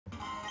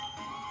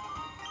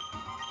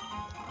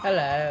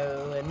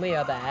Hello, and we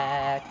are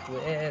back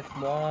with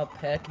more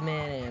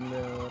Pikmin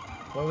Emerald,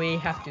 where we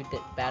have to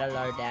battle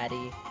our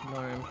daddy,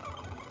 Norm,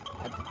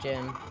 at the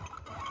gym.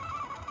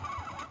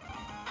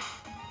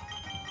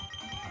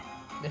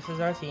 This is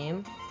our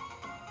team.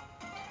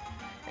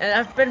 And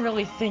I've been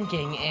really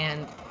thinking,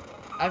 and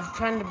I've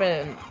try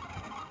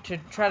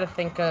to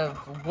think of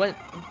what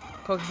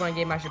Pokemon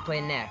game I should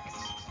play next.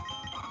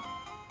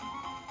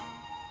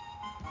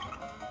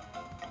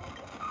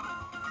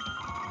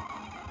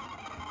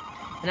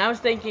 And I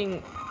was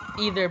thinking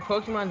either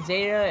Pokemon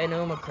Zeta and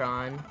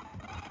Omicron,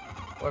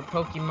 or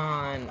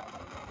Pokemon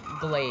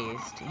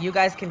Glazed. You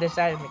guys can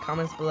decide in the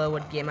comments below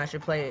what game I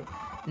should play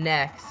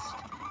next,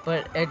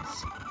 but I'm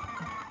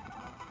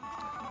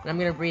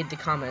gonna read the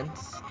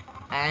comments,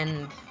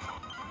 and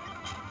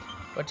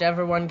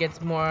whichever one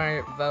gets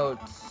more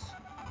votes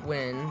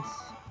wins,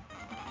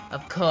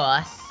 of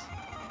course.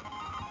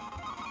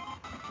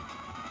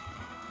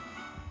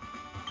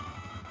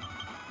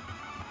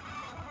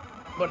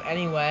 But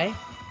anyway,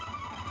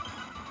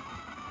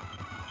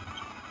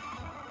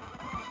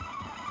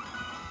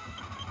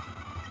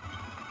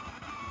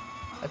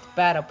 let's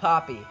battle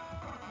Poppy.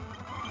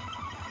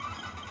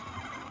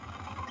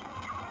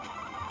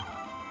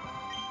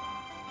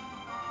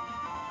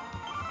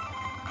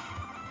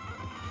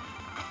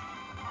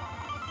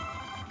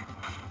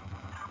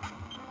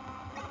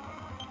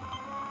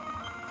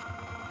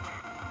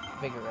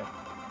 Vigorous.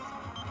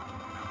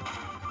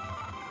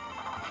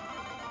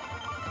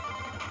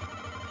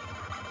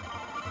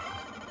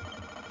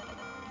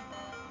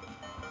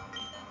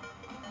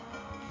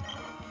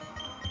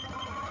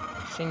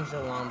 Change the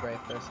Lombre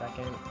for a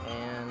second,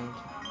 and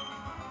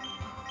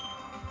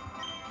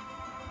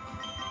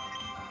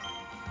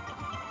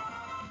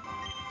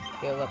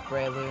heal up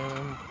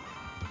Breloom.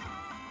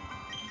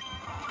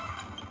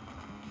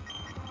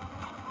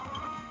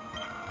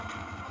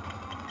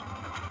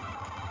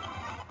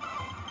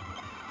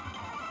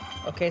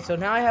 Okay, so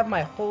now I have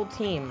my whole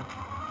team.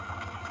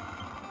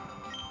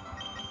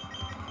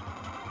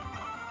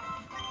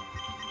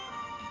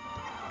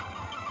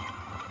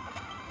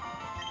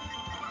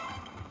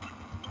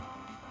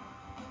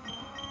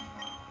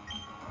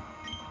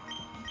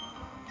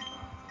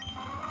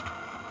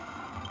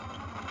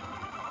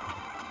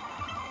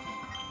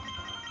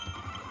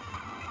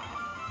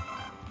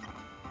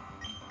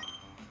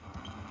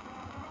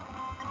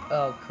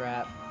 Oh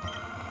crap.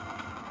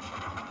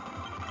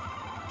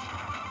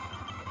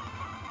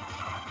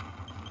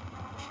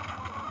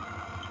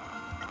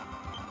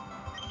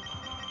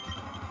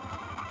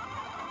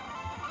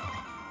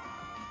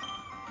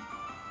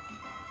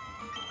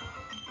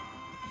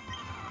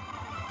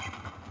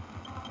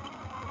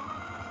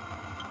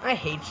 I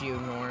hate you,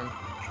 Norm.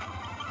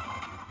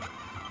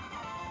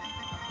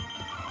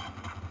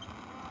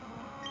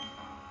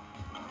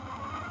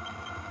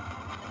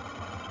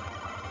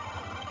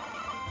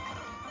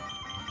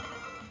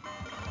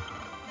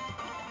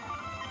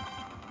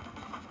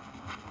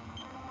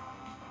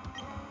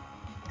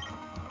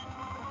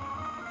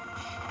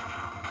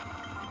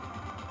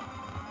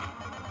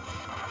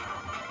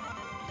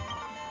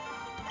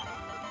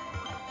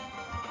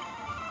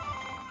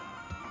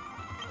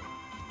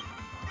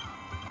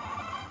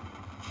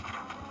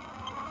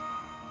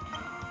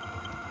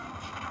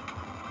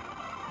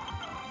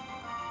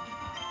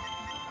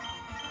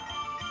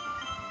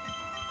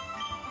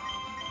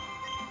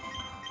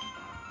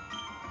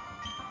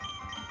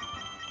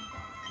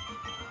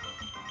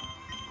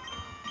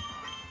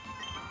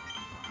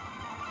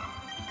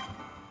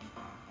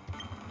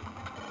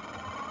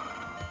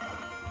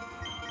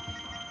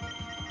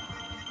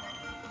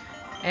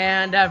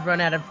 And I've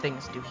run out of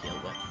things to heal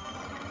with.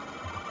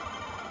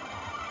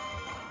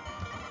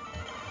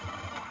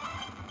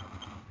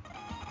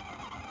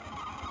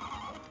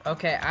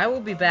 Okay, I will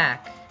be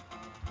back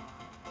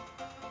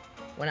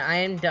when I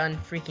am done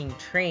freaking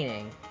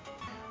training.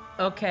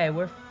 Okay,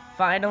 we're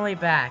finally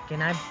back,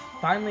 and I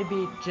finally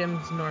beat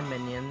Jim's Norm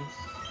minions.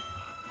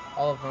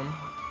 All of them.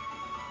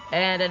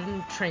 And I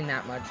didn't train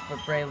that much, but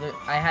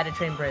I had to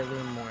train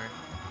Breloom more.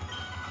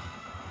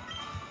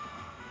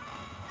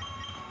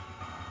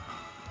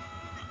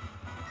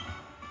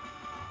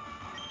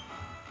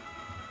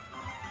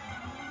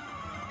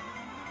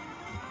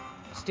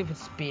 Stupid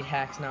speed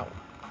hack's not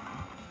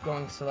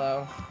going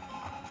slow.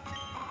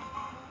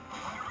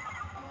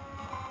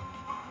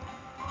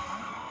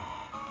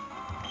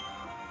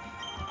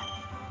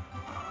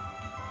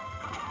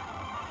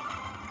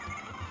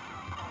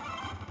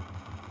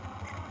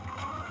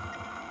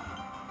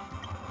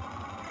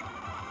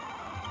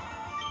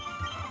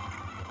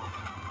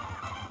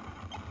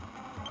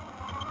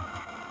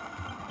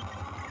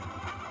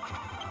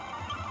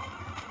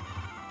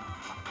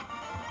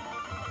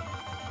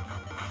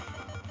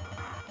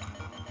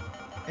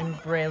 And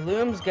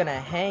Breloom's gonna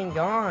hang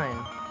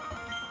on.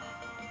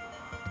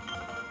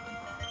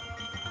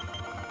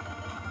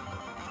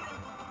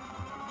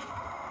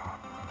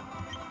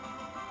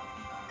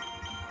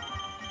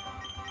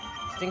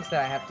 Stinks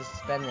that I have to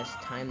spend this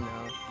time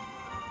though.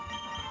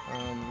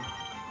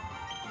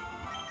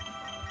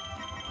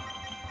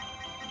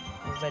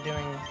 by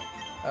doing,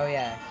 oh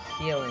yeah,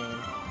 healing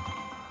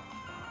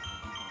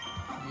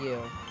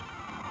you.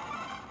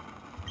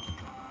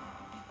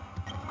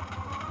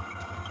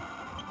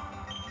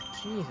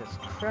 Jesus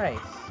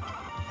Christ.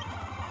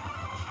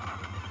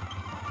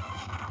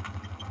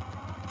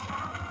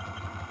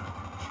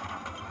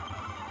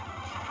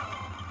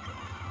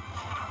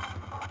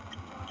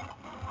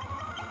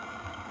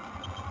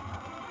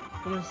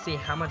 I'm gonna see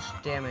how much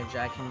damage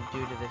I can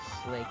do to this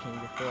Slaking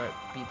before it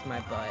beats my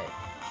butt.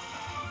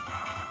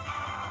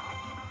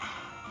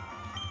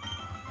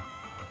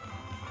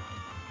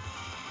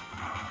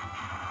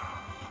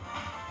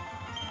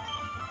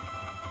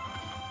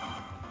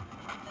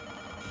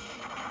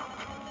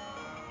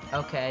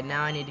 Okay,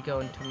 now I need to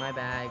go into my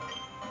bag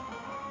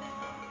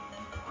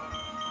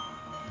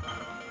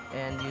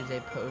and use a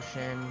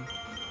potion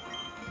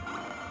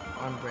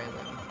on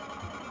Breloom.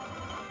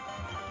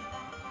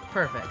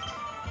 Perfect.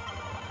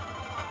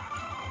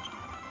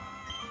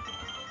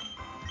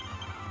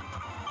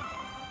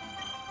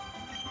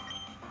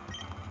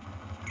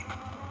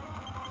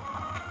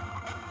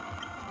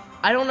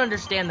 I don't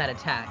understand that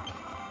attack.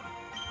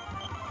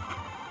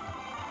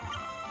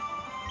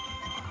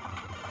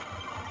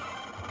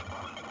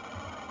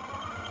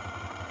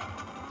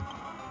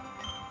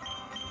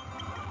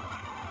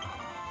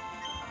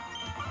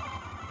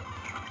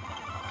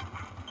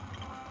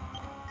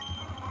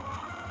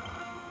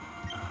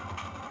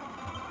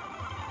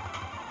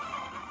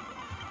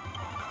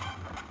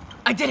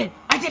 I did it!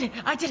 I did it!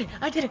 I did it!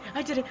 I did it!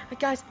 I did it!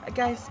 Guys!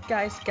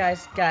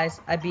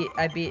 I beat it!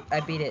 I beat it! I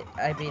beat it!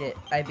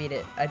 I beat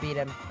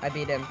him! I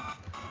beat him!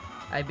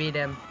 I beat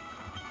him!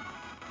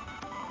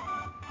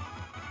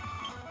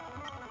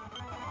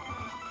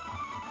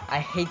 I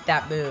hate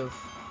that move.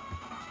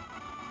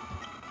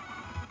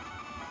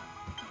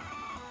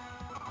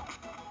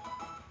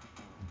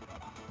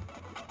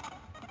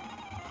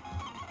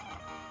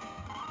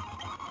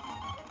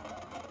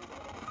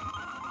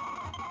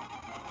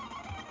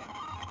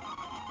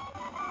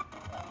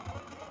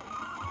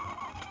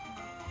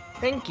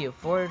 Thank you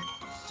for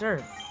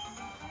Surf.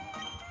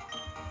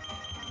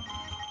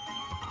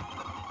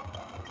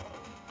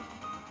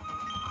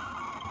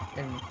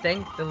 And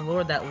thank the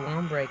Lord that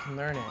Lombre can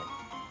learn it.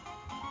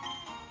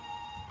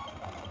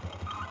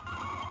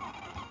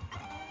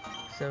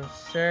 So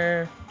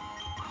Surf,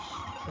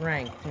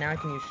 Strength. Now I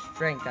can use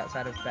Strength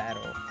outside of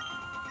battle.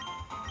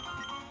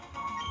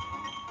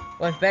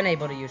 Well, I've been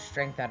able to use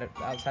Strength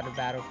outside of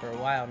battle for a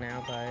while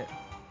now, but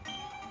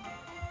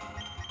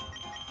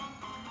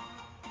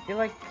I feel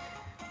like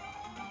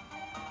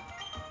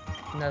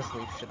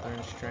Nuzleaf should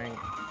learn Strength.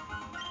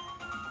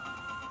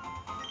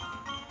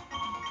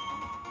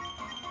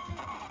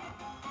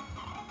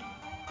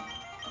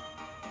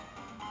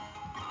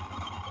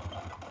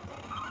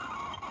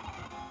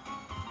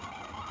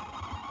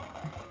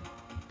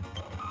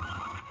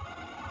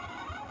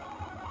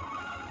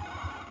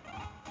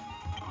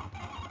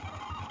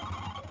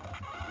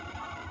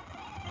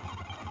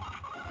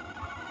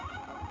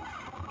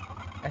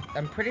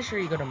 I'm pretty sure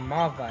you go to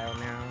Mawvile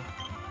now.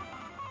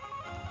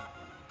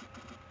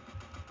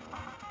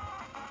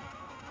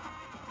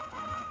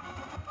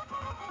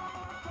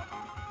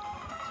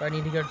 So I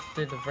need to go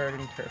through the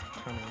Verdant Turf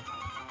Tunnel.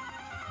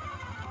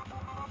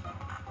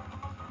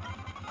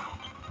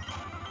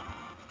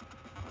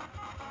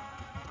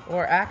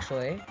 Or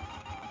actually,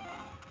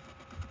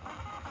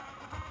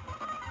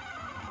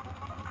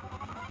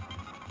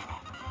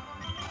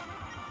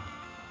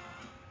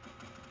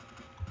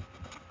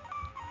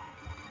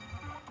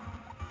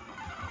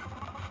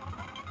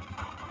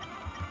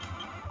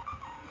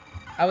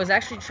 I was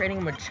actually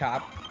training with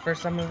Chop for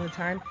some of the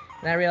time,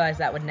 and I realized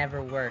that would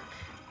never work.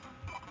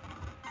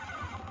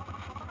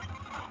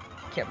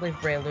 Can't believe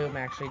Breloom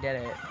actually did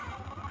it.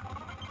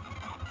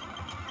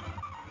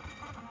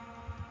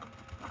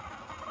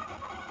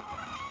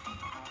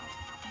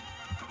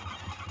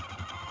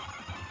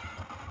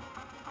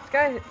 This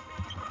guy...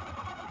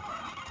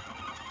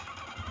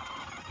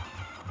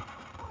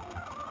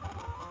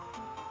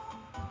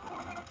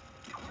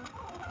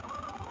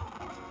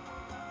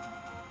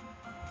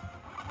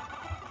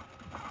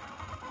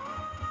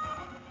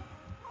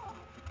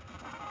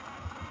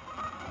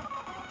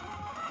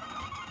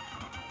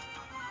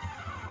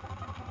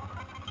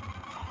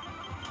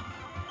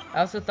 I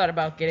also thought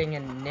about getting a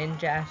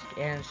Ninjask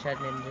and Shed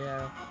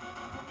Ninja.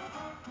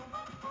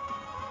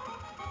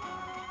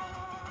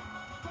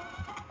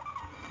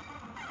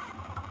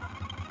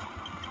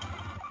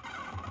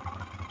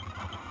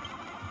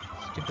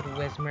 Stupid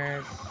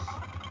Whismers.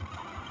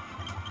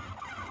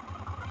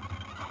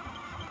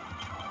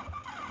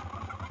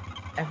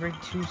 Every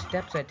 2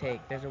 steps I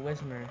take, there's a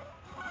Whismer.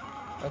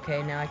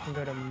 Okay, now I can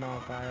go to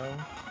Mawvile.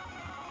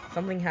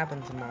 Something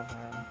happens in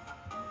Mawvile.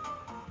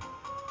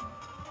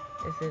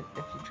 Is it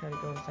if you try to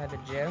go inside the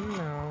gym?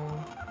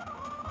 No.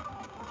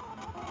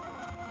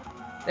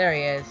 There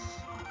he is.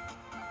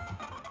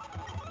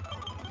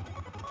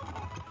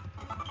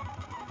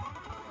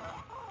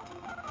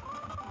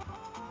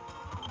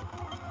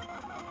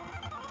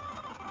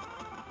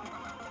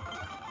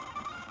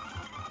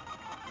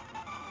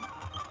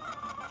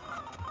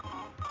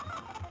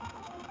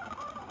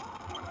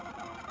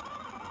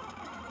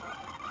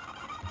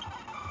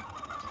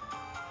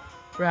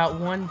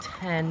 Route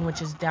 110,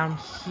 which is down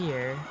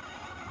here.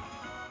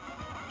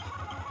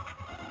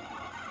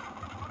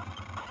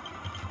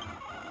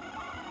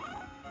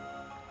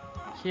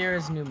 Here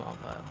is New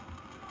Malvo.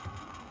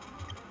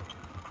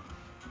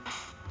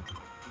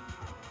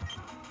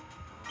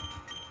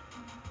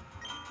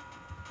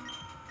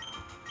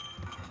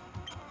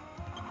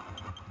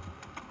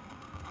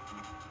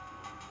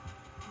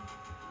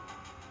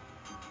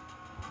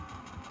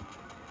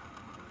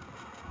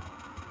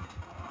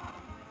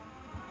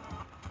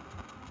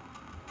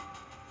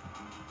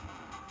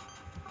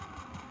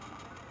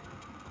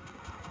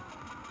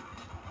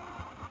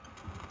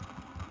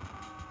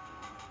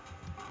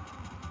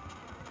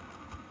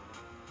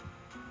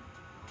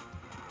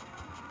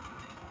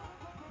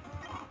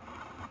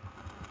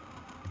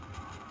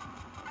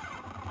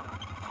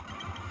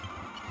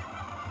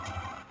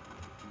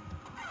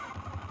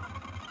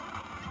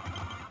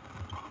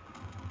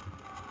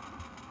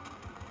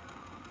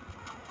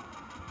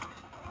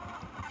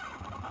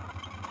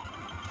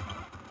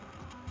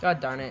 God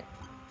darn it.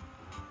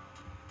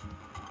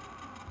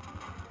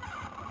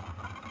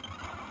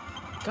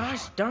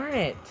 Gosh darn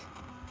it.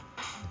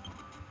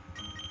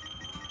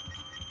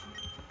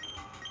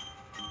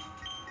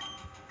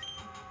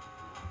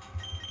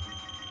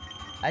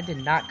 I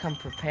did not come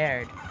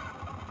prepared.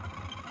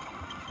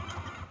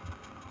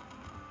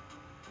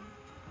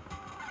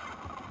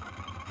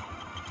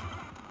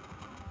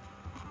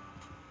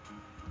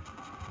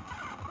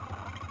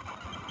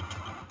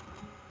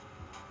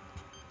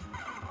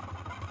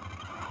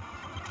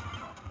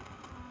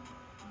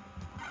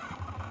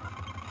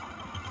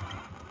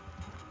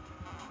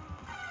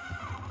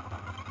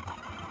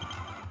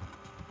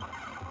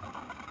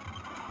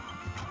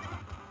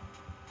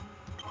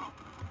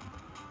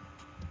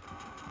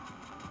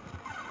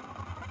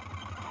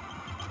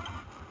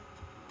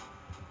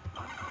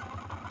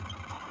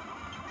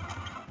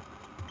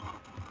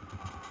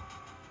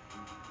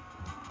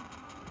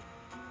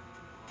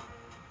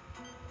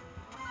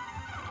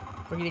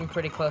 We're getting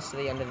pretty close to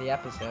the end of the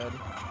episode.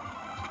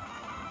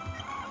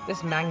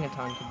 This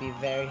magneton could be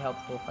very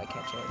helpful if I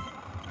catch it.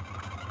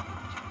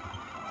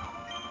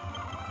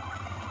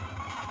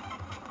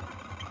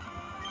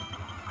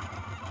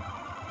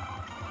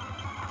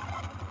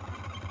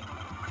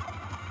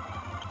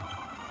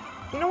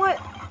 You know what?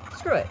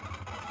 Screw it.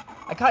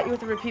 I caught you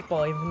with a repeat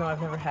ball even though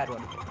I've never had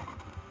one before.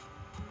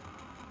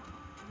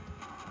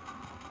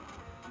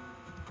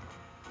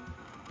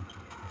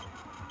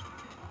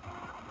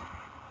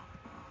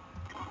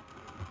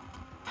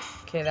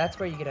 Okay, that's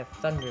where you get a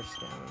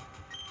Thunderstone.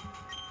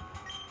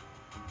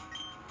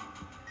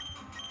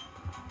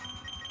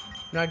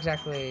 I'm not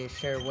exactly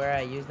sure where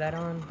I use that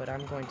on, but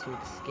I'm going to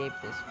escape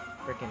this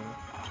freaking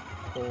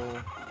hole.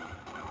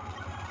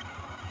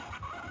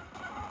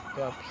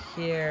 Go up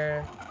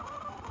here.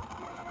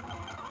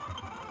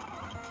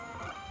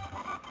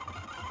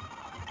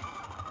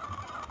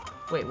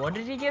 Wait, what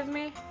did he give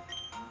me?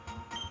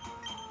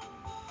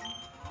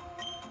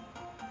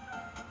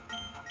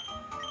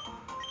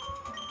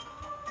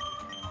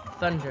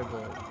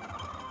 Thunderbolt.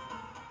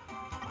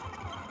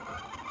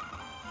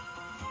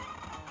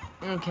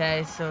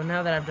 Okay, so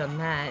now that I've done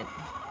that,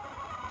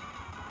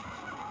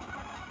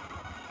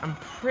 I'm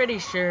pretty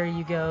sure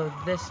you go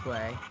this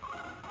way.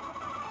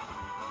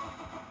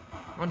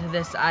 Onto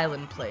this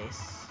island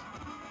place.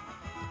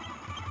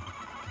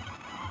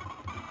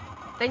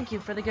 Thank you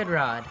for the good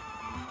rod,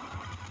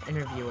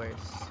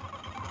 interviewers.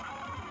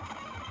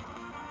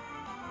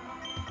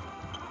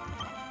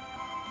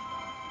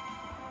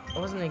 I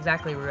wasn't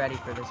exactly ready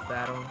for this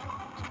battle.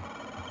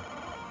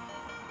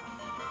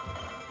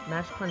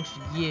 Match punch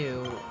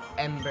you,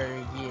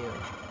 Ember you.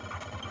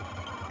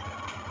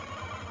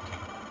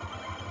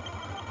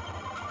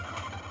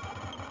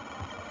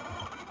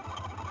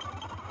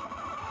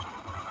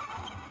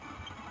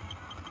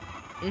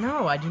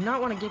 No, I do not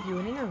want to give you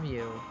an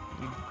interview.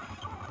 You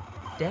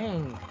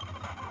dang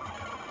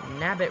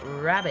nabbit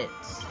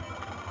rabbits.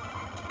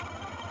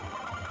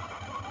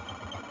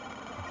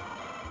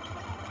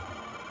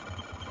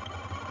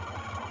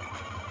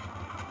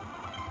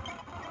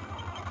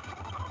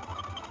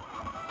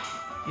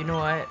 You know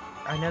what?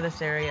 I know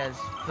this area is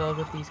filled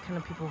with these kind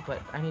of people,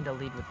 but I need to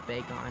lead with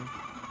Bagon.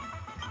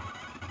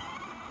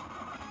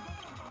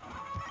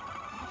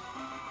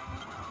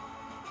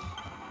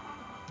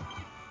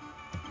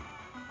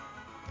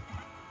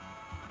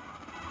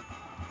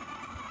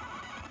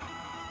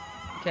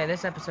 Okay,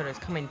 this episode is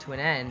coming to an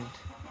end.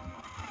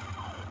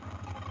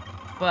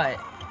 But,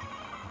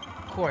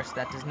 of course,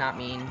 that does not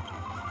mean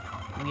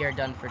we are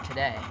done for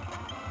today.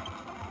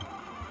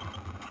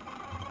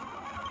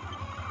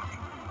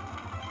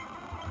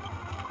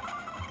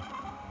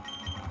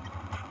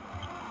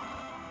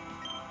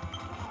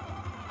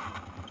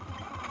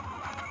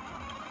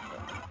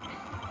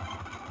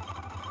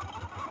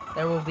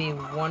 There will be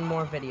one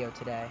more video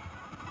today.